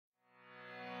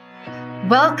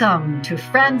Welcome to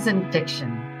Friends in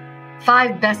Fiction,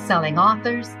 5 best-selling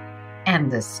authors and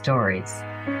the stories.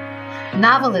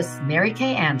 Novelists Mary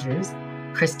Kay Andrews,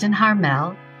 Kristen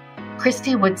Harmel,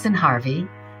 Kristy Woodson Harvey,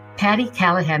 Patty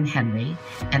Callahan Henry,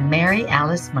 and Mary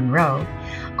Alice Monroe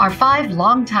are 5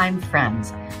 longtime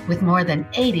friends with more than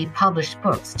 80 published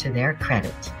books to their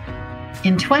credit.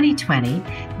 In 2020,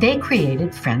 they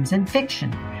created Friends in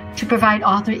Fiction to provide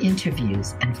author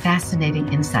interviews and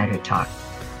fascinating insider talk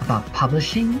about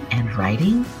publishing and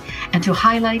writing, and to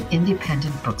highlight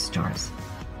independent bookstores.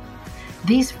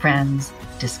 These friends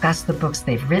discuss the books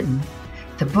they've written,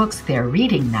 the books they're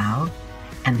reading now,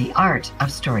 and the art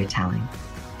of storytelling.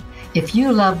 If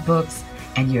you love books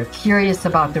and you're curious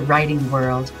about the writing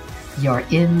world, you're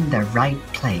in the right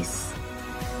place.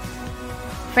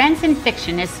 Friends in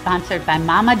Fiction is sponsored by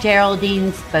Mama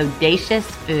Geraldine's Bodacious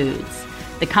Foods,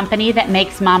 the company that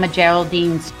makes Mama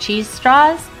Geraldine's cheese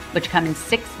straws, which come in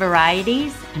 6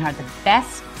 varieties and are the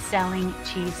best-selling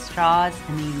cheese straws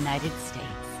in the United States.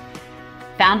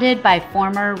 Founded by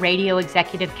former radio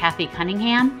executive Kathy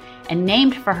Cunningham and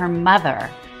named for her mother,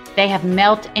 they have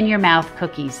melt-in-your-mouth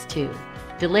cookies too.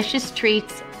 Delicious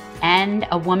treats and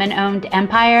a woman-owned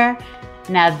empire.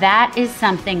 Now that is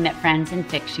something that Friends in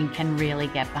Fiction can really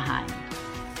get behind.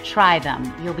 Try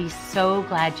them. You'll be so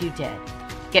glad you did.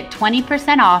 Get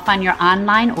 20% off on your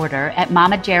online order at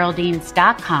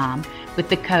mamageraldines.com with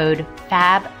the code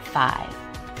FAB5.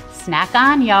 Snack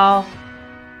on, y'all.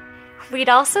 We'd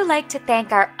also like to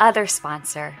thank our other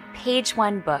sponsor, Page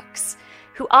One Books,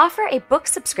 who offer a book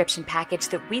subscription package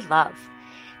that we love.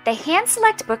 They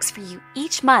hand-select books for you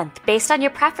each month based on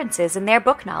your preferences and their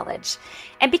book knowledge.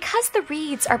 And because the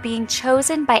reads are being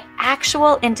chosen by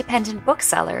actual independent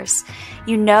booksellers,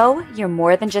 you know you're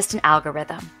more than just an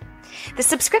algorithm. The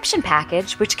subscription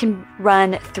package, which can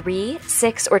run 3,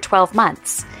 6, or 12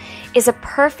 months, is a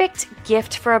perfect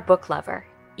gift for a book lover,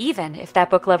 even if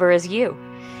that book lover is you.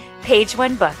 Page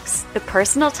One Books, the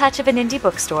personal touch of an indie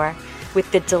bookstore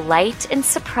with the delight and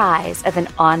surprise of an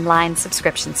online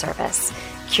subscription service,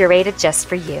 curated just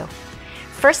for you.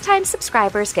 First-time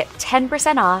subscribers get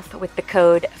 10% off with the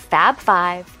code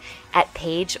FAB5 at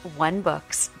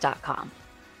pageonebooks.com.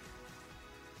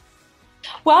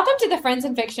 Welcome to the Friends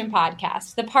in Fiction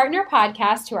podcast, the partner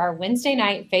podcast to our Wednesday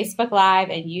night Facebook Live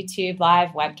and YouTube Live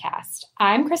webcast.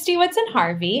 I'm Kristy Woodson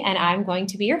Harvey, and I'm going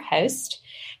to be your host.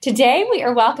 Today, we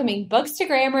are welcoming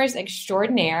Bookstagrammers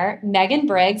extraordinaire Meagan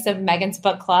Briggs of Meagan's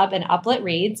Book Club and Uplit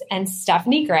Reads and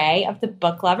Stephanie Gray of the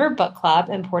Book Lover Book Club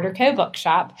and Portico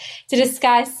Bookshop to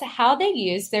discuss how they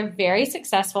use their very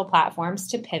successful platforms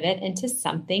to pivot into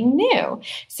something new.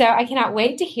 So I cannot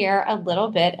wait to hear a little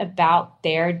bit about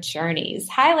their journeys.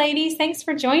 Hi, ladies. Thanks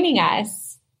for joining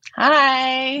us.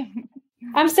 Hi.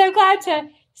 I'm so glad to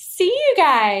see you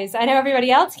guys. I know everybody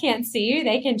else can't see you.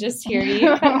 They can just hear you,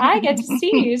 but I get to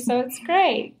see you, so it's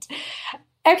great.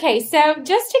 Okay, so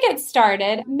just to get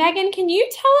started, Meagan, can you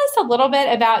tell us a little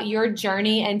bit about your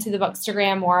journey into the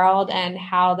Bookstagram world and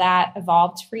how that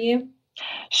evolved for you?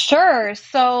 Sure.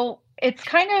 So it's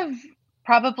kind of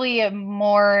probably a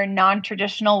more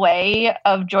non-traditional way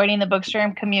of joining the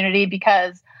Bookstagram community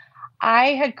because I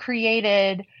had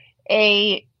created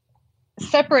a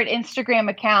separate Instagram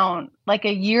account like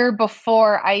a year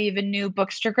before I even knew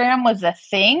Bookstagram was a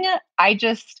thing. I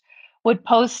just would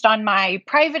post on my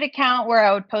private account where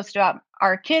I would post about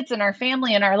our kids and our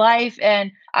family and our life.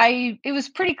 And it was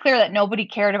pretty clear that nobody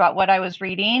cared about what I was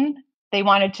reading. They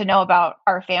wanted to know about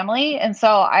our family. And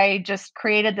so I just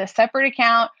created this separate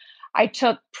account. I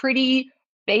took pretty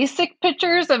basic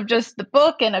pictures of just the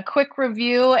book and a quick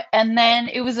review. And then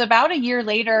it was about a year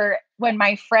later when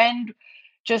my friend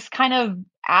just kind of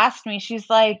asked me, she's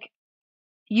like,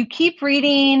 you keep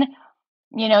reading,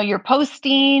 you're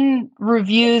posting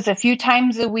reviews a few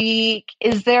times a week.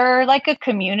 Is there like a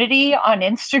community on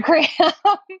Instagram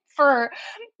for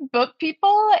book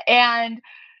people? And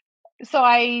so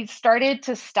I started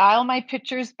to style my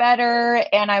pictures better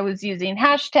and I was using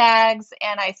hashtags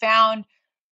and I found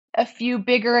a few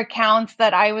bigger accounts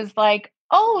that I was like,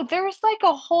 oh, there's like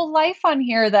a whole life on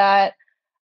here that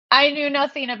I knew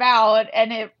nothing about.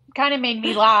 And it kind of made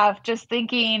me laugh just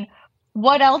thinking,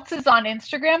 what else is on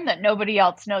Instagram that nobody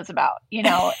else knows about,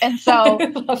 And so,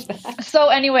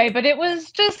 anyway, but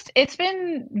it's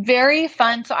been very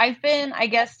fun. So I've been, I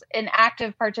guess, an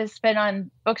active participant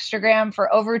on Bookstagram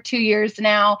for over 2 years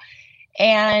now.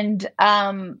 And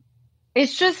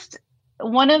it's just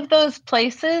one of those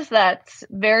places that's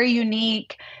very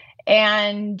unique.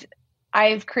 And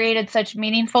I've created such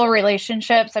meaningful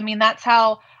relationships. I mean, that's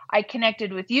how I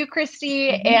connected with you,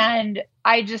 Kristy, and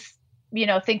I just,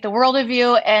 think the world of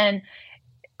you. And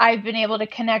I've been able to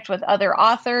connect with other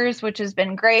authors, which has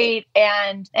been great.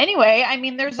 And anyway, I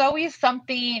mean, there's always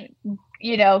something,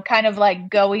 kind of like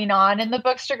going on in the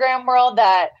Bookstagram world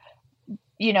that,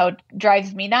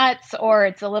 drives me nuts, or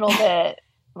it's a little bit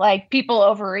like people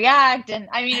overreact. And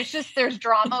I mean, it's just, there's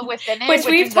drama within it, which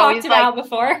we've talked about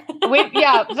before.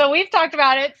 So we've talked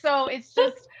about it. So it's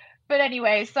just, but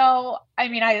anyway, so I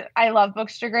mean, I love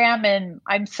Bookstagram, and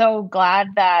I'm so glad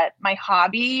that my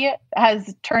hobby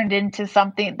has turned into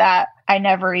something that I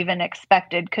never even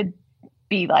expected could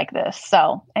be like this.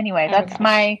 So anyway, that's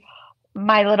my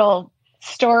little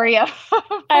story of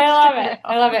I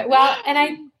love it. Well, and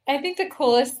I think the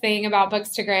coolest thing about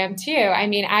Bookstagram too, I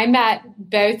mean, I met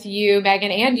both you,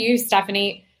 Meagan, and you,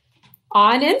 Stephanie,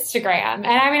 on Instagram. And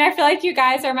I mean, I feel like you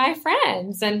guys are my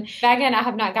friends. And Meagan, I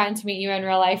have not gotten to meet you in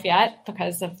real life yet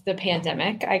because of the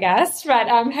pandemic, I guess, but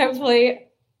hopefully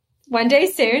one day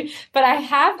soon. But I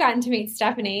have gotten to meet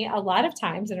Stephanie a lot of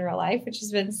times in real life, which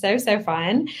has been so, so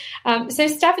fun. So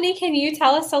Stephanie, can you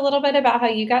tell us a little bit about how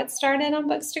you got started on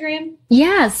Bookstagram?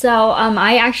 Yeah, so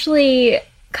I actually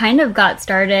kind of got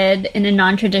started in a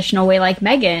non-traditional way like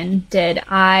Meagan did.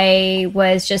 I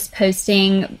was just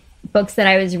posting books that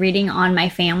I was reading on my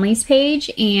family's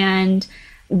page. And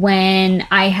when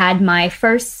I had my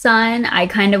first son, I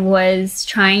kind of was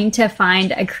trying to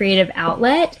find a creative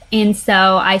outlet. And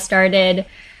so I started,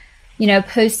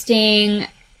 posting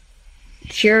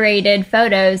curated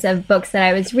photos of books that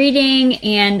I was reading.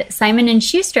 And Simon &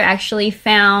 Schuster actually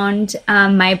found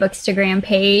my Bookstagram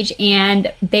page,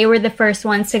 and they were the first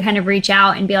ones to kind of reach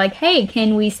out and be like, hey,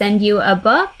 can we send you a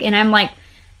book? And I'm like,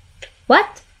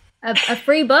 what? A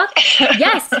free book?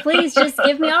 Yes, please just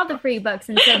give me all the free books.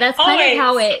 And so that's kind of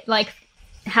how it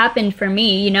happened for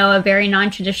me, a very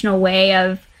non-traditional way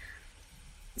of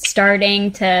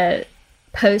starting to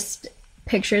post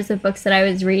pictures of books that I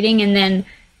was reading. And then,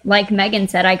 like Meagan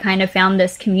said, I kind of found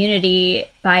this community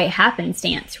by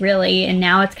happenstance, really. And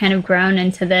now it's kind of grown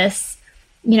into this,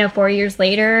 4 years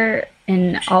later,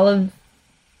 and all of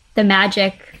the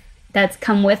magic that's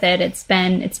come with it. It's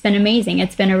been amazing.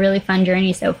 It's been a really fun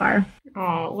journey so far.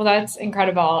 Oh, well, that's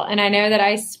incredible. And I know that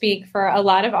I speak for a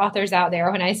lot of authors out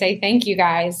there when I say thank you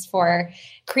guys for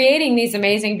creating these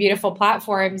amazing, beautiful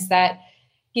platforms that,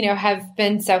 have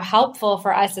been so helpful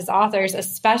for us as authors,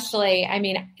 especially, I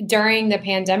mean, during the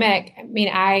pandemic. I mean,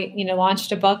 I,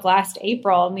 launched a book last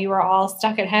April, and we were all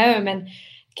stuck at home and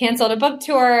canceled a book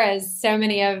tour, as so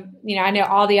many of, I know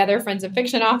all the other Friends of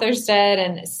Fiction authors did,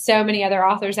 and so many other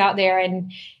authors out there.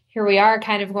 And here we are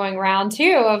kind of going round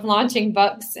two of launching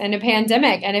books in a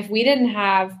pandemic. And if we didn't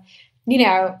have,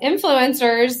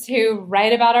 influencers who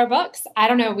write about our books, I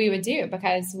don't know what we would do,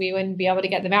 because we wouldn't be able to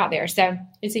get them out there. So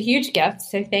it's a huge gift.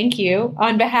 So thank you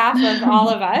on behalf of all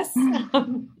of us.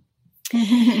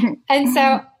 And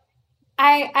so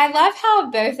I love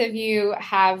how both of you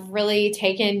have really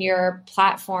taken your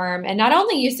platform and not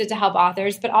only used it to help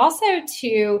authors, but also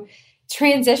to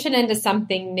transition into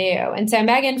something new. And so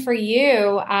Meagan, for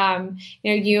you,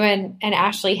 you and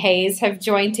Ashley Hayes have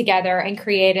joined together and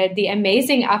created the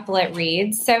amazing Uplit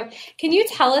Reads. So can you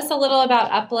tell us a little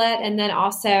about Uplit, and then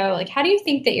also how do you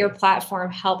think that your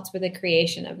platform helped with the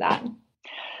creation of that?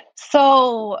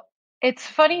 So it's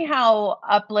funny how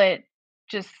Uplit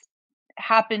just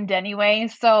happened anyway.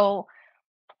 So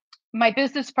my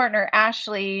business partner,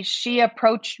 Ashley, she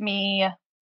approached me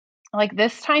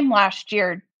this time last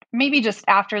year, maybe just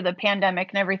after the pandemic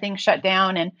and everything shut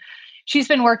down. And she's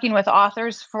been working with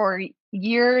authors for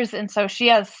years. And so she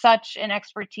has such an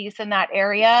expertise in that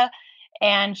area.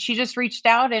 And she just reached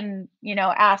out and,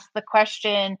 asked the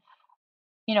question,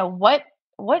 what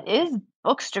is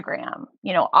Bookstagram?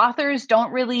 Authors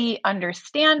don't really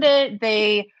understand it.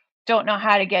 They don't know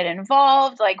how to get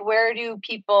involved. Where do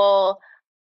people,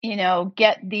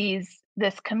 get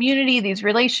this community, these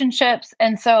relationships?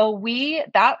 And so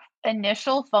that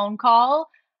initial phone call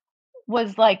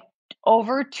was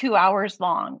over 2 hours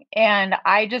long. And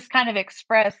I just kind of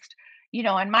expressed,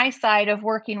 on my side of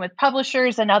working with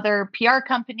publishers and other PR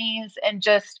companies, and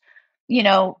just,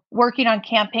 working on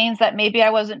campaigns that maybe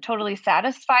I wasn't totally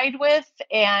satisfied with,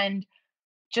 and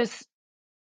just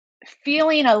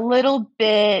feeling a little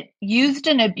bit used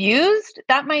and abused.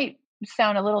 That might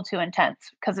sound a little too intense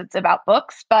because it's about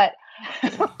books, but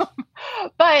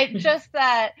just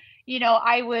that,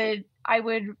 I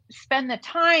would spend the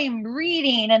time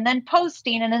reading and then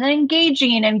posting and then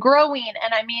engaging and growing.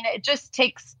 And I mean,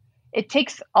 it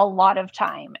takes a lot of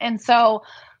time. And so,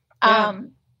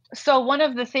 so one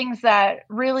of the things that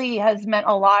really has meant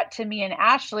a lot to me and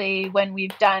Ashley when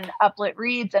we've done Uplit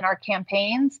Reads and our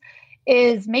campaigns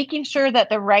is making sure that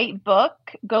the right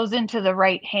book goes into the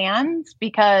right hands,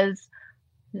 because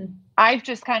I've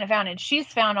just kind of found, and she's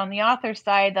found on the author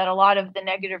side, that a lot of the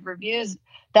negative reviews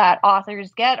that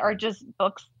authors get are just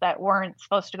books that weren't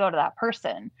supposed to go to that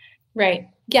person. Right.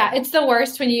 Yeah. It's the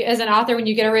worst when you, as an author, when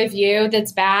you get a review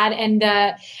that's bad and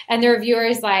the reviewer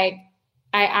is like,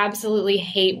 I absolutely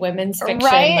hate women's fiction.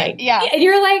 Right? Like, yeah. And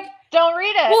you're like, don't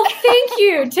read it. Well, thank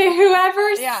you to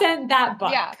whoever sent that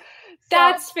book. Yeah.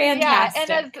 That's fantastic.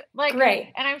 Yeah. And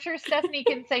great. And I'm sure Stephanie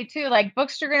can say too, like,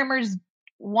 bookstagrammers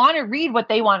want to read what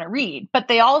they want to read, but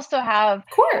they also have of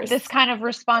course this kind of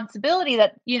responsibility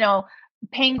that,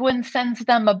 Penguin sends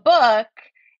them a book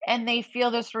and they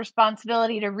feel this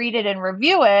responsibility to read it and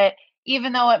review it,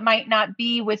 even though it might not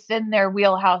be within their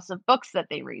wheelhouse of books that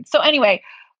they read. So anyway,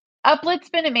 Uplit's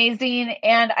been amazing.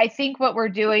 And I think what we're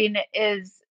doing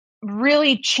is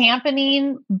really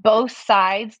championing both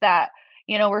sides, that,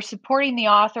 we're supporting the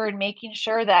author and making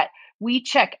sure that we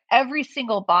check every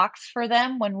single box for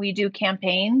them when we do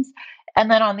campaigns.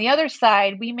 And then on the other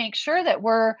side, we make sure that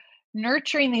we're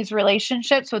nurturing these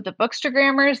relationships with the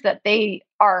bookstagrammers, that they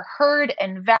are heard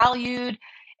and valued,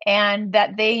 and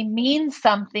that they mean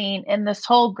something in this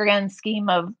whole grand scheme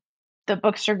of the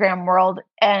bookstagram world.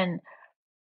 And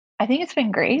I think it's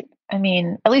been great. I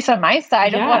mean, at least on my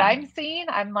side of what I'm seeing,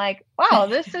 I'm like, wow,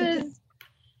 this has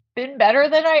been better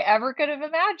than I ever could have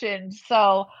imagined.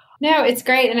 So no, it's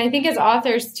great. And I think as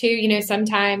authors too,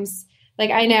 sometimes, like,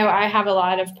 I know I have a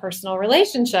lot of personal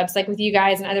relationships, like with you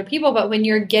guys and other people, but when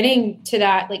you're getting to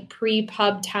that like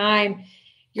pre-pub time,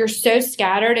 you're so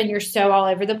scattered and you're so all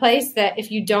over the place that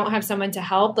if you don't have someone to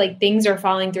help, like, things are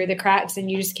falling through the cracks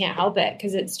and you just can't help it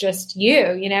because it's just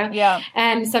you. Yeah.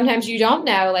 And sometimes you don't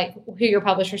know like who your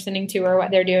publisher's sending to or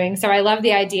what they're doing. So I love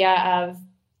the idea of,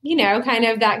 kind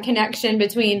of that connection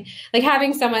between, like,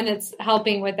 having someone that's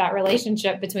helping with that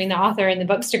relationship between the author and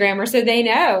the bookstagrammer, so they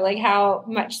know like how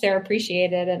much they're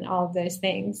appreciated and all of those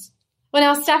things. Well,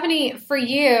 now, Stephanie, for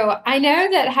you, I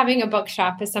know that having a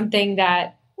bookshop is something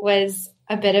that was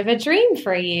a bit of a dream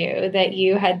for you, that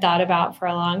you had thought about for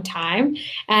a long time.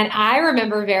 And I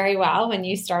remember very well when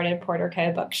you started Porter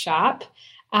Co. Bookshop.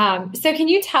 So can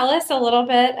you tell us a little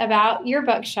bit about your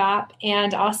bookshop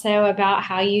and also about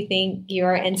how you think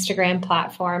your Instagram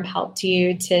platform helped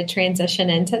you to transition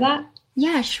into that?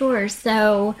 Yeah, sure.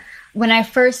 So when I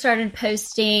first started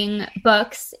posting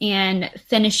books and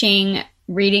finishing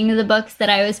reading the books that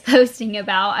I was posting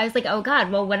about, I was like, oh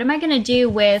God, well, what am I going to do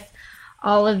with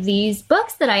all of these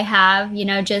books that I have,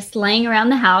 just laying around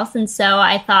the house? And so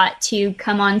I thought to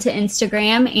come onto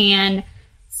Instagram and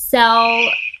sell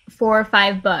 4 or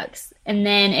 5 books. And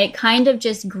then it kind of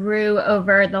just grew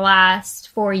over the last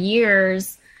 4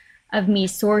 years of me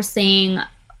sourcing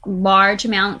large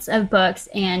amounts of books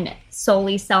and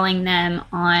solely selling them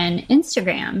on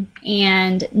Instagram.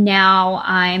 And now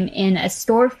I'm in a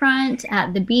storefront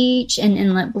at the beach in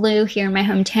Inlet Blue here in my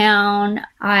hometown.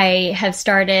 I have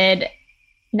started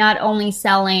not only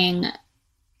selling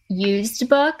used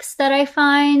books that I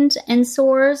find and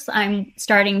source, I'm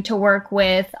starting to work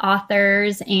with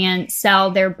authors and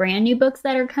sell their brand new books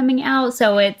that are coming out.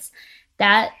 So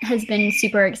that has been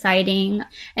super exciting.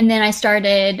 And then I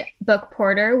started Book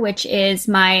Porter, which is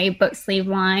my book sleeve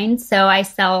line. So I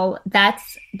sell,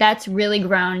 that's really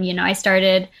grown. I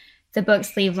started the book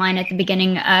sleeve line at the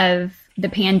beginning of the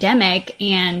pandemic,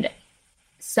 and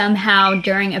somehow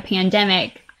during a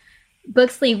pandemic,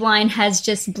 book sleeve line has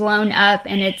just blown up,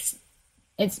 and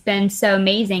it's been so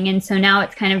amazing. And so now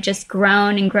it's kind of just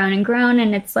grown and grown and grown,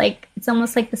 and it's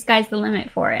almost like the sky's the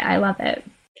limit for it. I love it.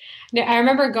 Now, I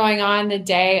remember going on the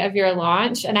day of your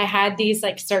launch, and I had these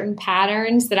like certain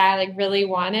patterns that I like really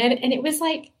wanted, and it was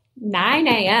like 9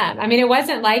 a.m. I mean, it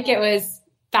wasn't like it was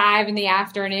 5 in the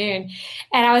afternoon.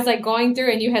 And I was like going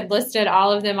through, and you had listed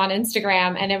all of them on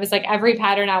Instagram, and it was like every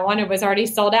pattern I wanted was already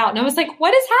sold out. And I was like,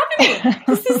 what is happening?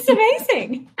 This is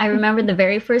amazing. I remember the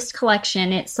very first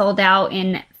collection, it sold out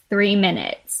in 3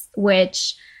 minutes,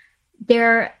 which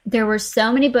there were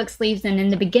so many book sleeves. And in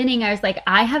the beginning, I was like,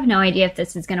 I have no idea if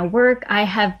this is going to work. I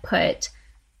have put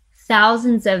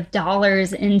thousands of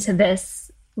dollars into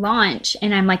this launch,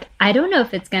 and I'm like, I don't know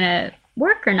if it's going to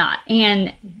work or not.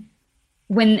 And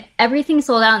when everything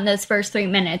sold out in those first 3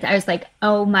 minutes, I was like,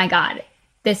 oh my God,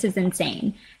 this is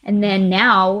insane. And then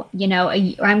now,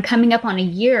 I'm coming up on a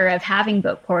year of having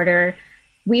Book Porter.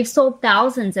 We've sold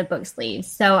thousands of book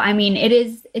sleeves. So, I mean,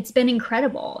 it's been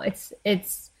incredible.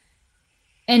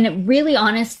 And really,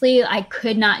 honestly, I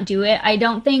could not do it, I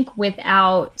don't think,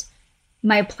 without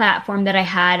my platform that I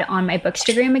had on my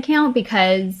Bookstagram account,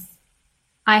 because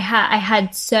I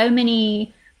had so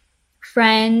many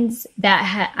friends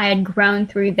that I had grown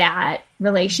through that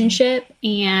relationship,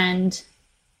 and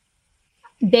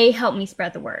they helped me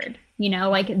spread the word.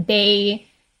 like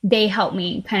they help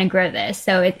me kind of grow this.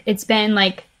 So it's been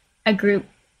like a group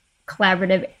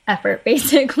collaborative effort,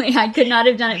 basically. I could not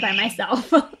have done it by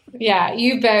myself. Yeah,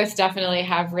 you both definitely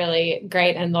have really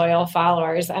great and loyal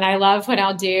followers. And I love when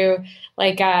I'll do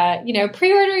like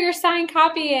pre-order your signed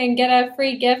copy and get a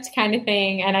free gift kind of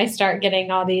thing. And I start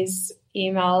getting all these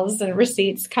emails and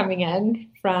receipts coming in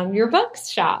from your books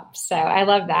shop. So I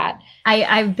love that.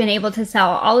 I've been able to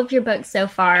sell all of your books so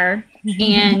far.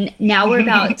 And now we're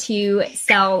about to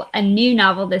sell a new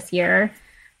novel this year.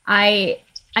 I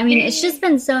mean, it's just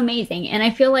been so amazing. And I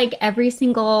feel like every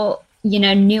single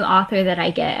new author that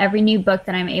I get, every new book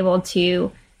that I'm able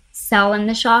to sell in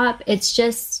the shop, it's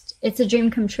a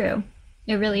dream come true.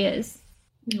 It really is.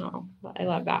 Oh, I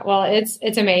love that. Well,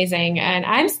 it's amazing. And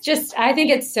I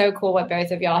think it's so cool what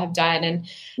both of y'all have done. And,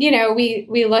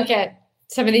 we look at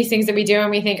some of these things that we do and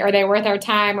we think, are they worth our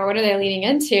time or what are they leading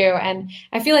into? And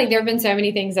I feel like there have been so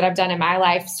many things that I've done in my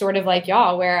life, sort of like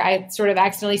y'all, where I sort of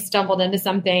accidentally stumbled into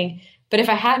something. But if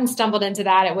I hadn't stumbled into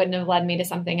that, it wouldn't have led me to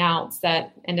something else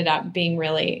that ended up being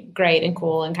really great and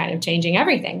cool and kind of changing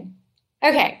everything.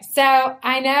 Okay, so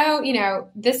I know,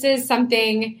 this is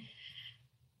something,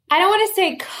 I don't want to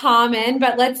say common,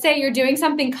 but let's say you're doing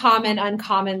something common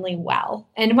uncommonly well.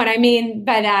 And what I mean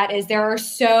by that is there are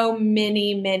so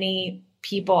many, many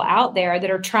people out there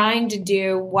that are trying to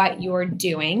do what you're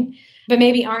doing, but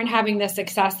maybe aren't having the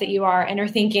success that you are and are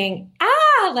thinking,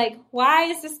 like, why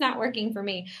is this not working for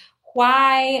me?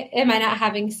 Why am I not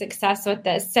having success with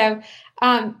this? So,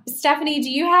 Stephanie, do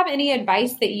you have any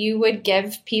advice that you would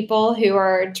give people who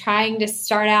are trying to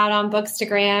start out on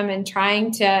Bookstagram and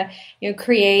trying to,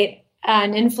 create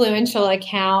an influential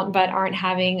account, but aren't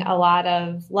having a lot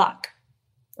of luck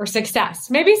or success?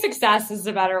 Maybe success is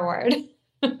a better word.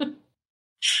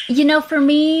 For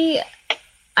me,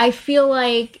 I feel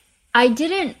like I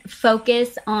didn't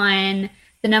focus on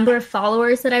the number of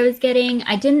followers that I was getting.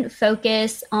 I didn't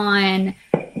focus on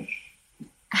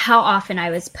how often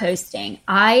I was posting.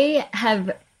 I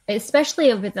have,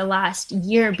 especially over the last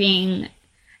year, being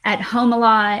at home a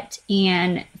lot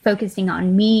and focusing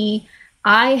on me,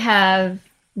 I have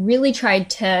really tried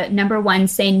to, number one,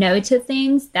 say no to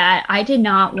things that I did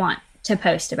not want to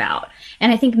post about.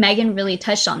 And I think Meagan really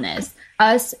touched on this.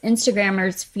 Us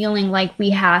Instagrammers feeling like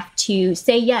we have to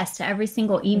say yes to every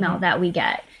single email that we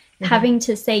get. Having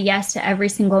to say yes to every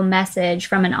single message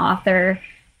from an author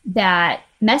that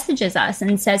messages us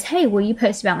and says, hey, will you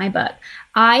post about my book?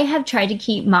 I have tried to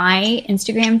keep my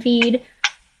Instagram feed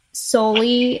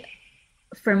solely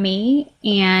for me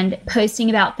and posting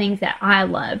about things that I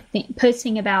love,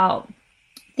 posting about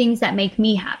things that make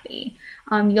me happy.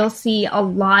 You'll see a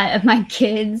lot of my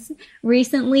kids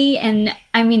recently. And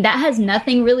I mean, that has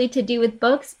nothing really to do with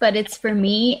books, but it's for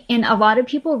me. And a lot of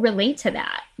people relate to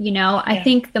that. I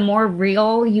think the more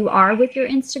real you are with your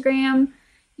Instagram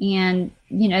and,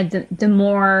 the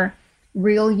more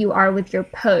real you are with your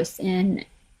posts and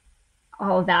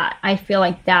all of that, I feel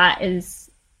like that is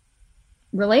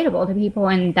relatable to people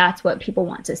and that's what people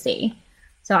want to see.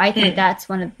 So I think that's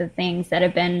one of the things that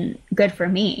have been good for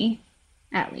me,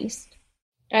 at least.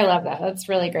 I love that. That's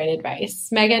really great advice.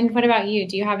 Meagan, what about you?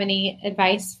 Do you have any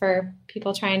advice for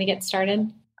people trying to get started?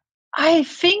 I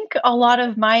think a lot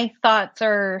of my thoughts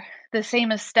are the same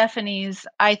as Stephanie's.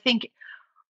 I think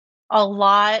a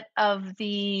lot of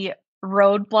the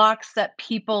roadblocks that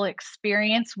people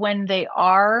experience when they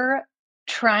are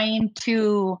trying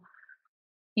to,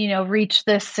 reach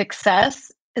this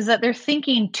success is that they're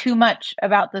thinking too much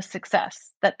about the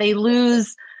success, that they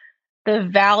lose the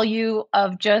value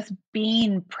of just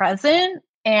being present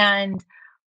and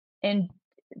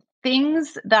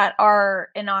things that are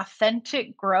an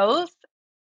authentic growth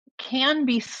can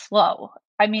be slow.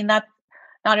 I mean, that's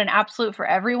not an absolute for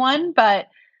everyone, but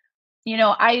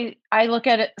I look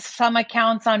at some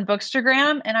accounts on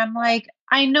Bookstagram and I'm like,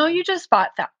 I know you just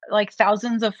bought like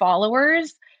thousands of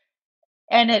followers,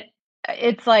 and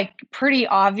it's like pretty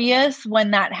obvious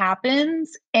when that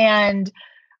happens. And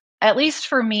at least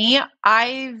for me,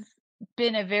 I've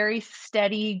been a very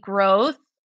steady growth,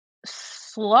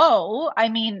 slow. I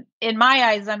mean, in my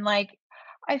eyes, I'm like,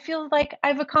 I feel like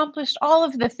I've accomplished all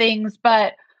of the things,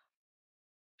 but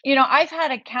I've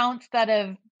had accounts that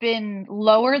have been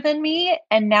lower than me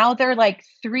and now they're like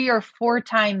 3 or 4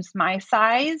 times my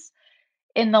size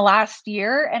in the last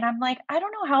year. And I'm like, I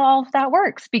don't know how all of that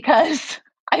works because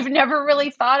I've never really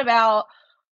thought about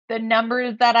the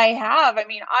numbers that I have. I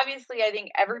mean, obviously, I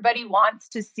think everybody wants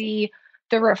to see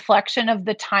the reflection of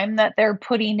the time that they're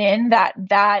putting in,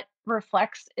 that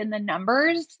reflects in the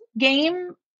numbers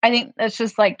game. I think that's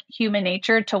just like human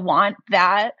nature to want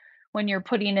that when you're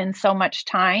putting in so much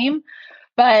time.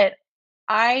 But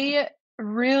I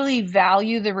really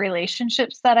value the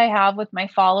relationships that I have with my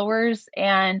followers.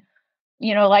 And,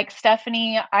 like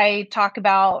Stephanie, I talk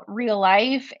about real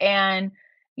life and,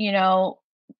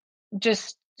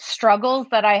 just struggles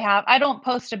that I have. I don't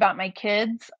post about my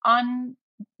kids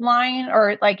online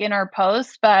or like in our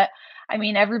posts, but I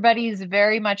mean, everybody's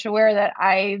very much aware that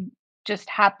I just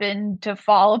happened to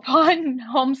fall upon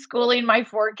homeschooling my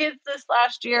 4 kids this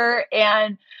last year.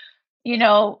 And,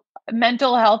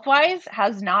 mental health wise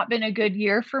has not been a good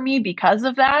year for me because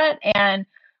of that. And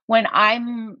when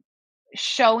I'm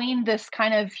showing this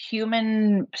kind of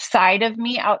human side of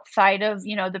me outside of,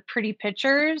 the pretty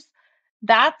pictures,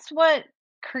 that's what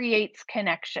creates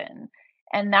connection.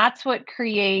 And that's what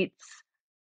creates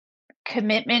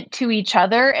commitment to each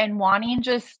other and wanting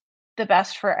just the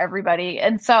best for everybody.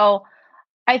 And so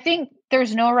I think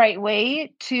there's no right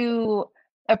way to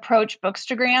approach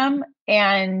Bookstagram.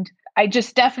 And I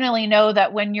just definitely know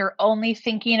that when you're only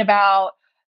thinking about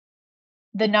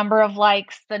the number of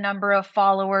likes, the number of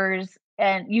followers,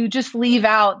 and you just leave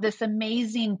out this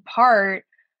amazing part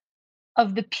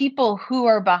of the people who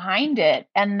are behind it,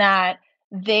 and that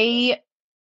they're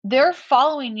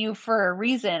following you for a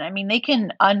reason. I mean, they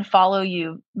can unfollow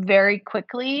you very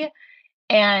quickly.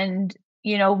 And,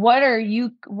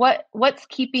 what's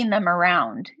keeping them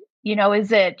around?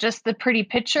 Is it just the pretty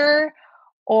picture,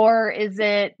 or is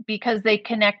it because they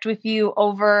connect with you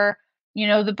over,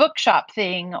 the bookshop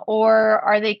thing, or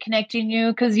are they connecting you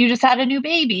because you just had a new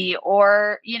baby,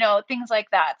 or, things like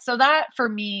that. So that for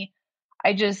me,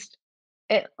 I've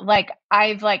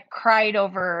cried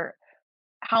over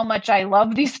how much I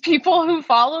love these people who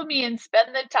follow me and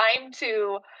spend the time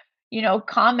to,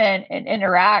 comment and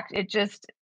interact. It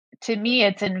just, to me,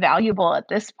 it's invaluable at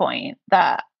this point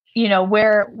that,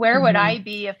 where would I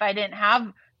be if I didn't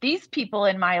have these people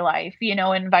in my life,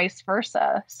 and vice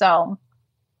versa. So.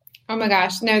 Oh my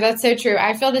gosh. No, that's so true.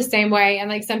 I feel the same way.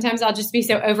 And sometimes I'll just be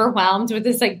so overwhelmed with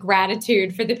this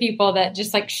gratitude for the people that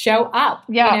just show up,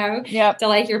 to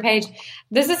like your page.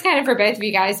 This is kind of for both of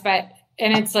you guys,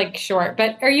 and it's short,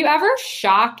 but are you ever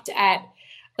shocked at,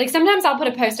 sometimes I'll put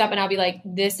a post up and I'll be like,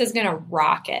 this is going to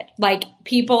rocket.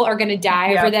 People are going to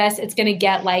die over this. It's going to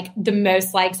get the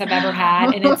most likes I've ever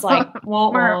had. And it's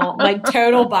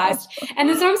total bust. And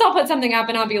then sometimes I'll put something up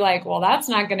and I'll be like, well, that's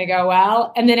not going to go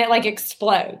well. And then it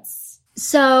explodes.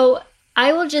 So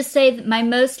I will just say that my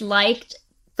most liked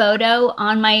photo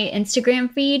on my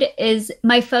Instagram feed is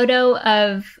my photo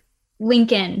of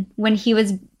Lincoln when he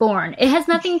was born. It has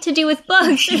nothing to do with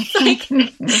books. It's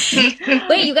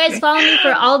wait, you guys follow me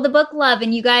for all the book love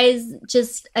and you guys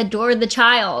just adore the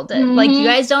child. You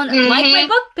guys don't like my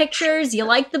book pictures. You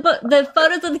like the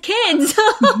photos of the kids.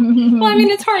 Well, I mean,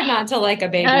 it's hard not to like a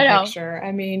baby picture.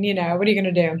 I mean, what are you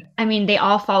going to do? I mean, they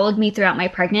all followed me throughout my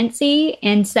pregnancy.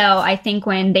 And so I think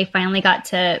when they finally got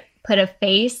to put a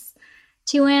face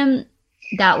to him,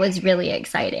 that was really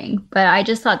exciting. But I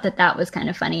just thought that was kind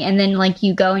of funny. And then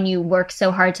you go and you work so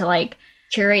hard to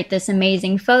curate this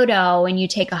amazing photo, and you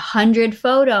take 100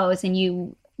 photos and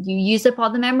you use up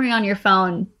all the memory on your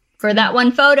phone for that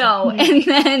one photo. And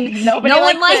then no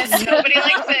one likes it. Nobody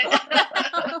likes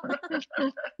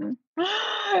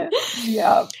it.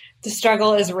 Yeah. The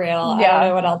struggle is real. Yeah. I don't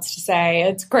know what else to say.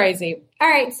 It's crazy. All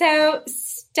right. So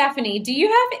Stephanie, do you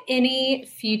have any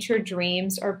future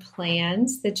dreams or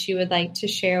plans that you would like to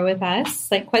share with us?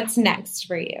 What's next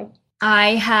for you?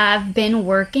 I have been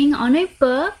working on a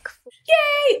book.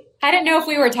 Yay! I didn't know if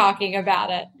we were talking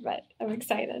about it, but I'm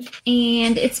excited.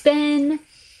 And it's been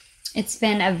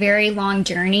a very long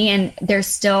journey, and there's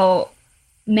still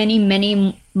many,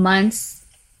 many months,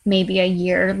 maybe a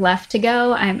year left to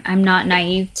go. I'm not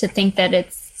naive to think that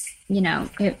it's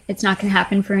not going to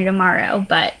happen for me tomorrow,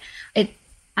 but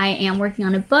I am working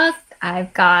on a book.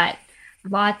 I've got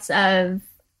lots of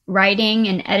writing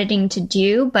and editing to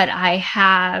do, but I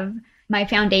have my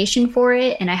foundation for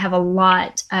it and I have a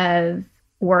lot of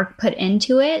work put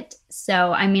into it.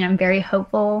 So, I mean, I'm very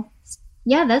hopeful.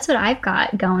 Yeah, that's what I've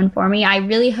got going for me. I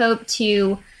really hope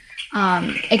to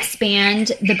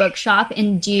expand the bookshop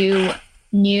and do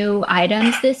new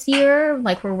items this year.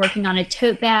 We're working on a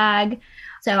tote bag.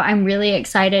 So I'm really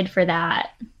excited for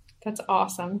that. That's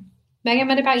awesome. Meagan,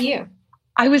 what about you?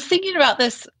 I was thinking about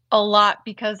this a lot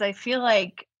because I feel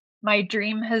like my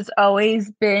dream has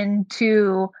always been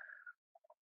to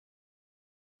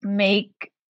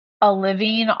make a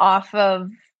living off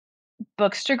of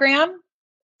Bookstagram.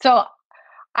 So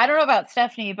I don't know about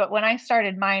Stephanie, but when I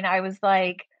started mine, I was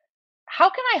like, how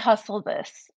can I hustle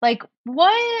this?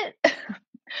 What?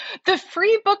 The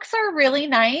free books are really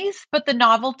nice, but the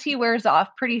novelty wears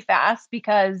off pretty fast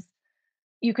because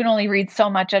you can only read so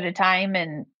much at a time.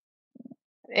 And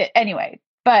anyway,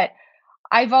 but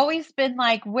I've always been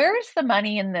like, where's the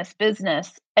money in this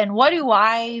business? And what do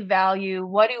I value?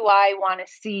 What do I want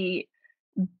to see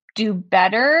do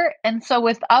better? And so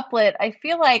with Uplit, I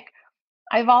feel like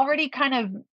I've already kind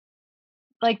of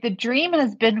like the dream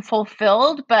has been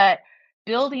fulfilled, but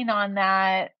building on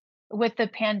that with the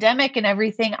pandemic and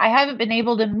everything, I haven't been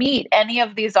able to meet any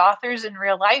of these authors in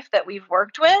real life that we've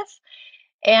worked with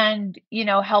and,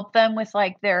 help them with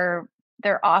like their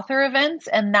author events.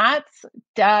 And that's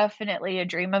definitely a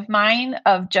dream of mine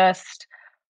of just,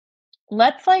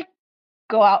 let's like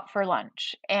go out for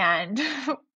lunch and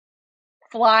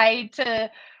fly to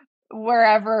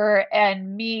wherever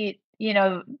and meet,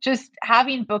 just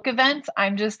having book events.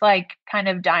 I'm just like kind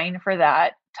of dying for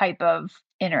that type of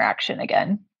interaction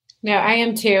again. No, I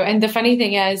am too. And the funny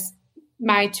thing is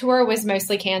my tour was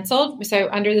mostly canceled. So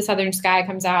Under the Southern Sky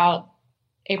comes out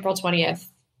April 20th.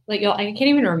 Like I can't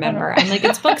even remember. I'm like,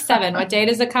 it's book 7. What day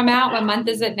does it come out? What month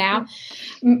is it now?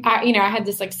 I had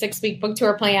this like 6-week book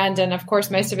tour planned, and of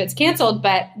course most of it's canceled,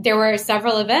 but there were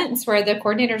several events where the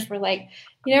coordinators were like,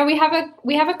 we have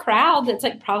a crowd that's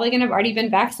like probably going to have already been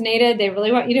vaccinated. They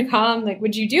really want you to come. Like,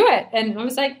 would you do it? And I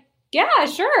was like, yeah,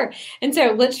 sure. And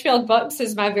so Litchfield Books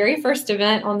is my very first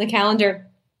event on the calendar.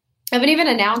 I haven't even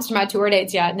announced my tour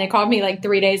dates yet. And they called me like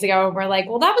 3 days ago and were like,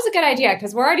 well, that was a good idea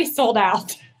because we're already sold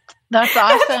out. That's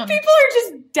awesome. People are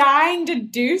just dying to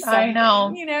do something. I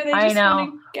know. They just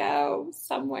want to go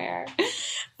somewhere.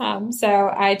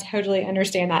 So I totally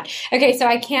understand that. Okay, so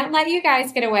I can't let you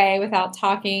guys get away without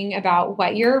talking about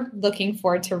what you're looking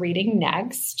forward to reading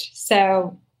next.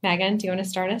 So Meagan, do you want to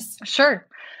start us? Sure.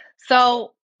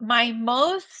 So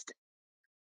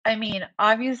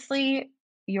obviously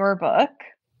your book.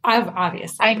 I've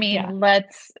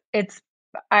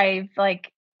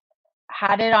like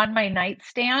had it on my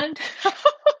nightstand.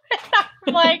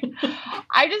 I'm like,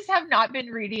 I just have not been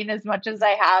reading as much as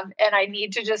I have. And I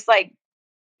need to just like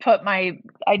I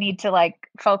need to like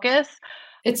focus.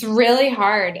 It's really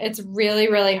hard. It's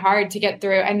really, really hard to get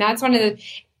through. And that's one of the,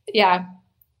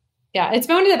 it's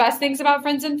been one of the best things about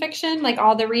Friends in Fiction, like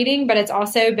all the reading, but it's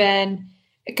also been,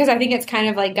 because I think it's kind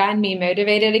of like gotten me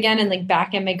motivated again and like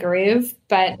back in my groove,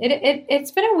 but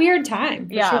it's been a weird time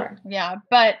for sure. Yeah.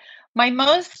 But my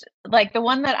most, like the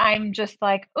one that I'm just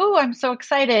like, oh, I'm so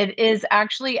excited is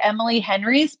actually Emily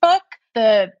Henry's book,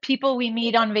 The People We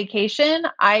Meet on Vacation.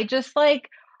 I just like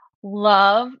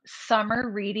love summer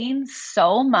reading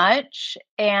so much.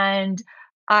 And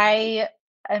I'm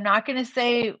not going to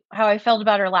say how I felt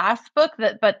about her last book,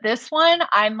 but this one,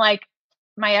 I'm like,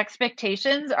 my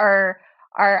expectations are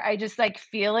I just like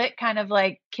feel it kind of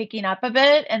like kicking up a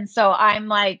bit. And so I'm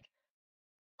like,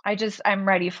 I'm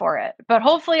ready for it, but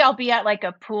hopefully I'll be at like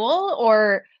a pool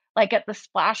or like at the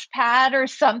splash pad or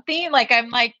something. Like,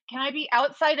 I'm like, can I be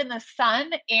outside in the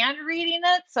sun and reading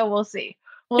it? So we'll see.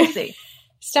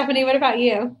 Stephanie, what about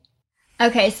you?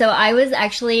 Okay. So I was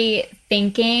actually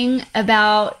thinking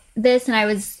about this and I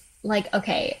was like,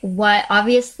 okay,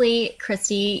 obviously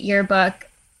Kristy, your book,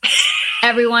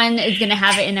 everyone is going to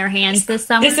have it in their hands this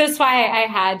summer. This is why I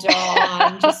had Joel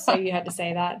on, just so you had to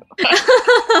say that.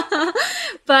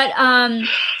 But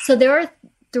so there are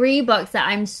 3 books that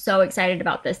I'm so excited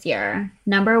about this year.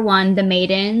 Number 1, The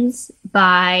Maidens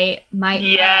by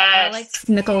Alex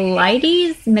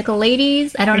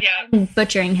Michaelides. I don't know. I'm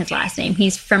butchering his last name.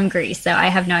 He's from Greece, so I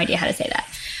have no idea how to say that.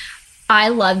 I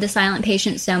love The Silent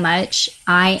Patient so much.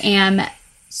 I am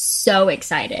so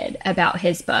excited about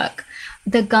his book.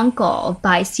 The Guncle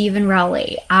by Stephen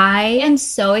Rowley. I am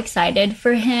so excited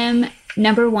for him.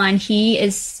 Number 1, he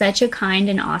is such a kind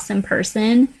and awesome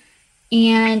person.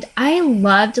 And I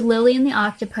loved Lily and the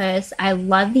Octopus. I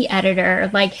love the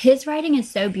editor. Like, his writing is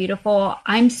so beautiful.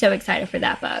 I'm so excited for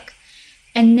that book.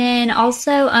 And then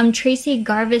also Tracy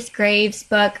Garvis Graves'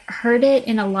 book, Heard It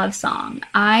in a Love Song.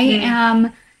 I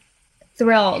am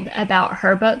thrilled about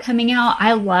her book coming out.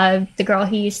 I love The Girl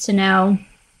He Used to Know.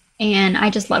 And I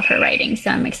just love her writing,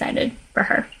 so I'm excited for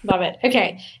her. Love it.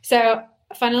 Okay, so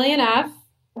funnily enough,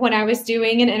 when I was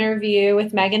doing an interview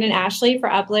with Meagan and Ashley for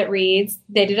Uplit Reads,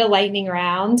 they did a lightning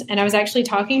round. And I was actually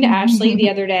talking to Ashley the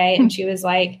other day, and she was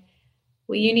like,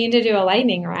 well, you need to do a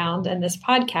lightning round in this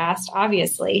podcast,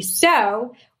 obviously.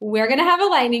 So we're going to have a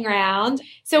lightning round.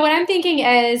 So what I'm thinking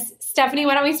is, Stephanie,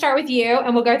 why don't we start with you,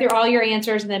 and we'll go through all your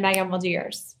answers, and then Meagan will do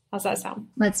yours. How's that sound?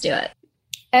 Let's do it.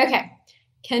 Okay.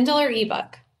 Kindle or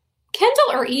ebook?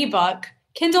 Kindle or ebook?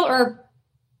 Kindle or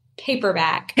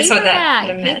paperback?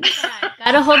 Paperback.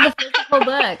 Gotta hold the physical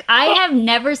book. I have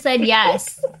never said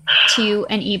yes to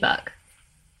an ebook.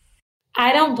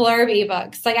 I don't blurb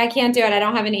ebooks. Like, I can't do it. I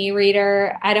don't have an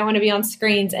e-reader. I don't want to be on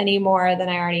screens any more than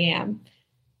I already am.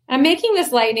 I'm making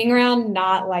this lightning round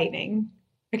not lightning.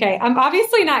 Okay, I'm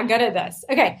obviously not good at this.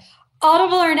 Okay,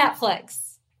 Audible or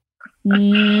Netflix?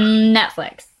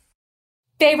 Netflix.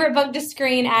 Favorite book to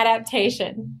screen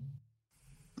adaptation?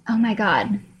 Oh my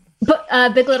God.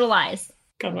 Big Little Lies.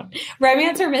 Come on.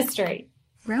 Romance or mystery?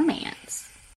 Romance.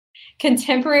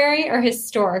 Contemporary or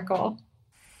historical?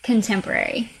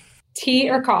 Contemporary.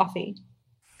 Tea or coffee?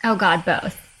 Oh God,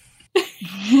 both.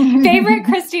 Favorite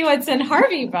Kristy Woodson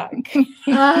Harvey book?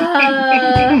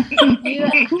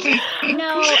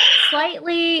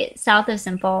 Slightly south of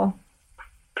simple.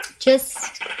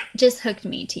 Just hooked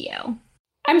me to you.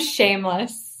 I'm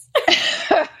shameless.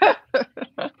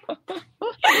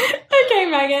 Okay,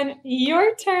 Meagan,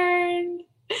 your turn.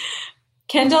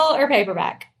 Kindle or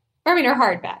paperback? Or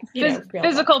hardback.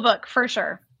 Physical book, for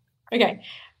sure. Okay.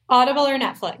 Audible or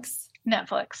Netflix?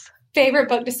 Netflix. Favorite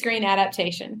book to screen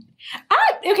adaptation?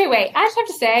 Okay, wait. I just have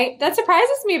to say, that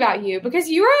surprises me about you because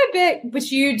you are a bit,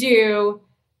 but you do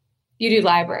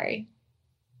library.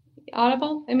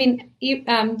 Audible? I mean,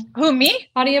 who, me?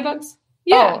 Audiobooks?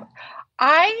 Yeah. Oh,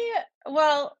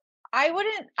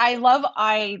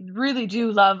 I really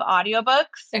do love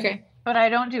audiobooks. Okay. But I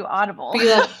don't do Audible.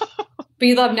 But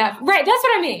you love Netflix. Right, that's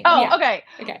what I mean. Oh, yeah. okay.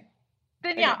 Okay.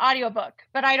 Then yeah, audiobook.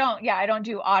 But I don't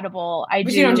do Audible.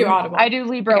 You don't do Audible. I do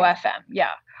Libro FM.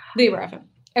 Yeah. Libro FM.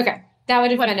 Okay. That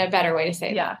would have been a better way to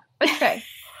say that. Yeah. Okay.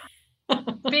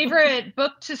 Favorite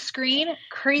book to screen?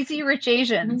 Crazy Rich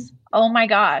Asians. Mm-hmm. Oh my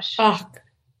gosh. Oh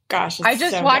gosh. I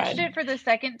just watched it for the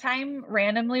second time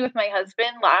randomly with my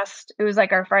husband it was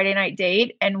like our Friday night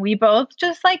date, and we both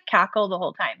just like cackled the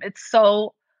whole time. It's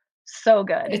so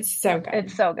good. It's so good.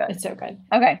 It's so good. It's so good.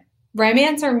 Okay.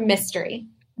 Romance or mystery?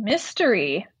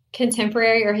 Mystery.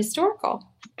 Contemporary or historical?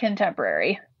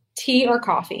 Contemporary. Tea or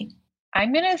coffee?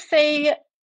 I'm going to say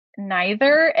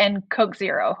neither and Coke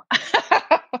Zero.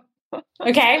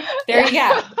 Okay, there you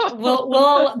go.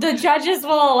 We'll the judges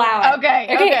will allow it. Okay.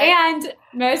 And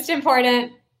most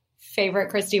important,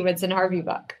 favorite Kristy Woodson Harvey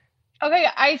book. Okay,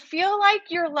 I feel like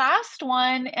your last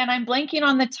one, and I'm blanking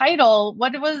on the title.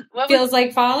 What Feels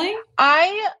Like Falling?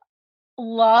 I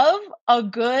love a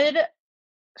good,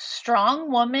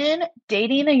 strong woman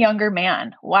dating a younger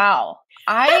man. Wow.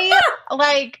 I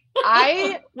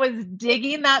was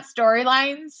digging that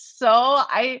storyline.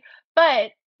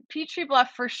 But Petrie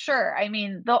Bluff for sure. I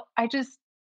mean,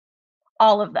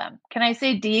 all of them. Can I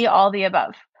say D, all the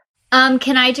above?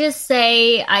 Can I just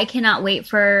say I cannot wait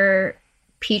for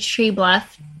Peachtree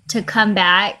Bluff to come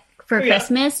back for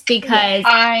Christmas because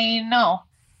I know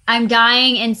I'm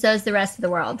dying and so is the rest of the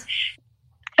world.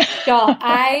 Y'all,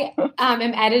 I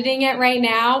am editing it right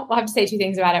now. I'll have to say two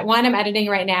things about it. One, I'm editing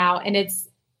right now and it's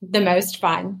the most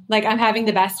fun. Like I'm having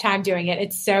the best time doing it.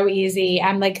 It's so easy.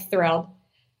 I'm like thrilled.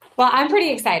 Well, I'm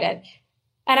pretty excited.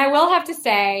 And I will have to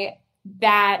say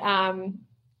that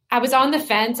I was on the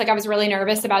fence. Like I was really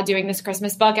nervous about doing this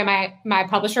Christmas book and my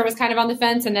publisher was kind of on the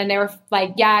fence. And then they were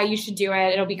like, yeah, you should do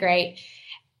it. It'll be great.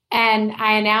 And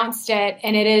I announced it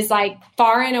and it is like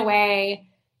far and away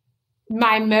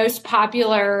my most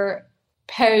popular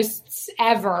posts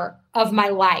ever of my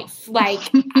life, like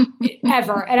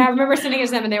ever. And I remember sending it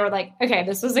to them and they were like, okay,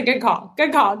 this was a good call.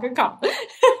 Good call.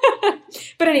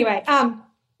 But anyway,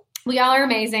 we all are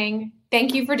amazing.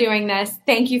 Thank you for doing this.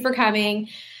 Thank you for coming.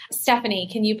 Stephanie,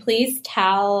 can you please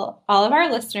tell all of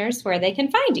our listeners where they can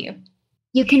find you?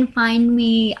 You can find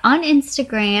me on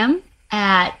Instagram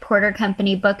at Porter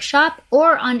Company Bookshop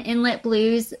or on Inlet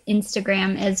Blues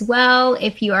Instagram as well.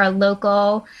 If you are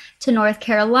local to North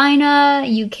Carolina,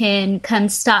 you can come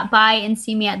stop by and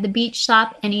see me at the beach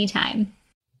shop anytime.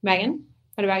 Meagan,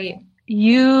 what about you?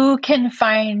 You can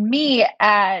find me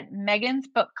at Meagan's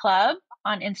Book Club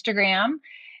on Instagram.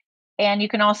 And you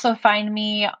can also find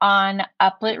me on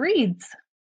Uplit Reads,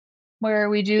 where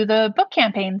we do the book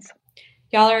campaigns.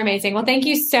 Y'all are amazing. Well, thank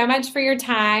you so much for your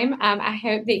time. I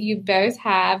hope that you both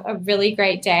have a really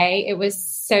great day. It was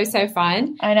so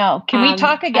fun. I know. Can we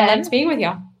talk again? I loved being with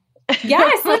y'all.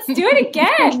 Yes, let's do it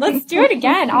again. Let's do it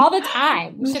again all the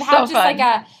time. We should have like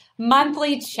a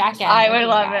monthly check-in. I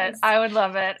would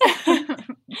love it.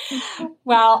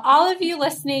 Well, all of you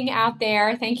listening out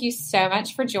there, thank you so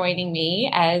much for joining me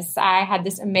as I had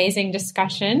this amazing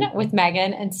discussion with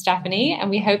Meagan and Stephanie. And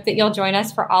we hope that you'll join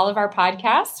us for all of our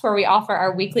podcasts where we offer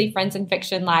our weekly Friends in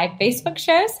Fiction live Facebook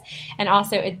shows and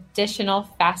also additional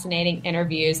fascinating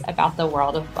interviews about the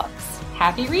world of books.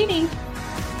 Happy reading.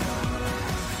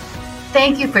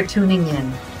 Thank you for tuning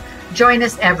in. Join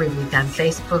us every week on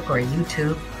Facebook or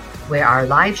YouTube, where our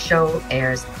live show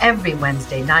airs every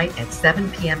Wednesday night at 7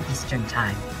 p.m. Eastern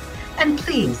Time. And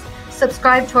please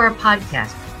subscribe to our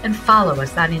podcast and follow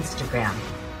us on Instagram.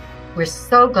 We're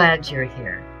so glad you're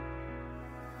here.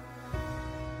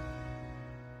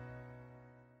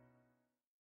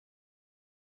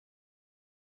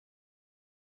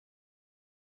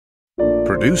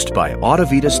 Produced by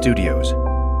Audavita Studios.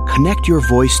 Connect your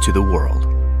voice to the world.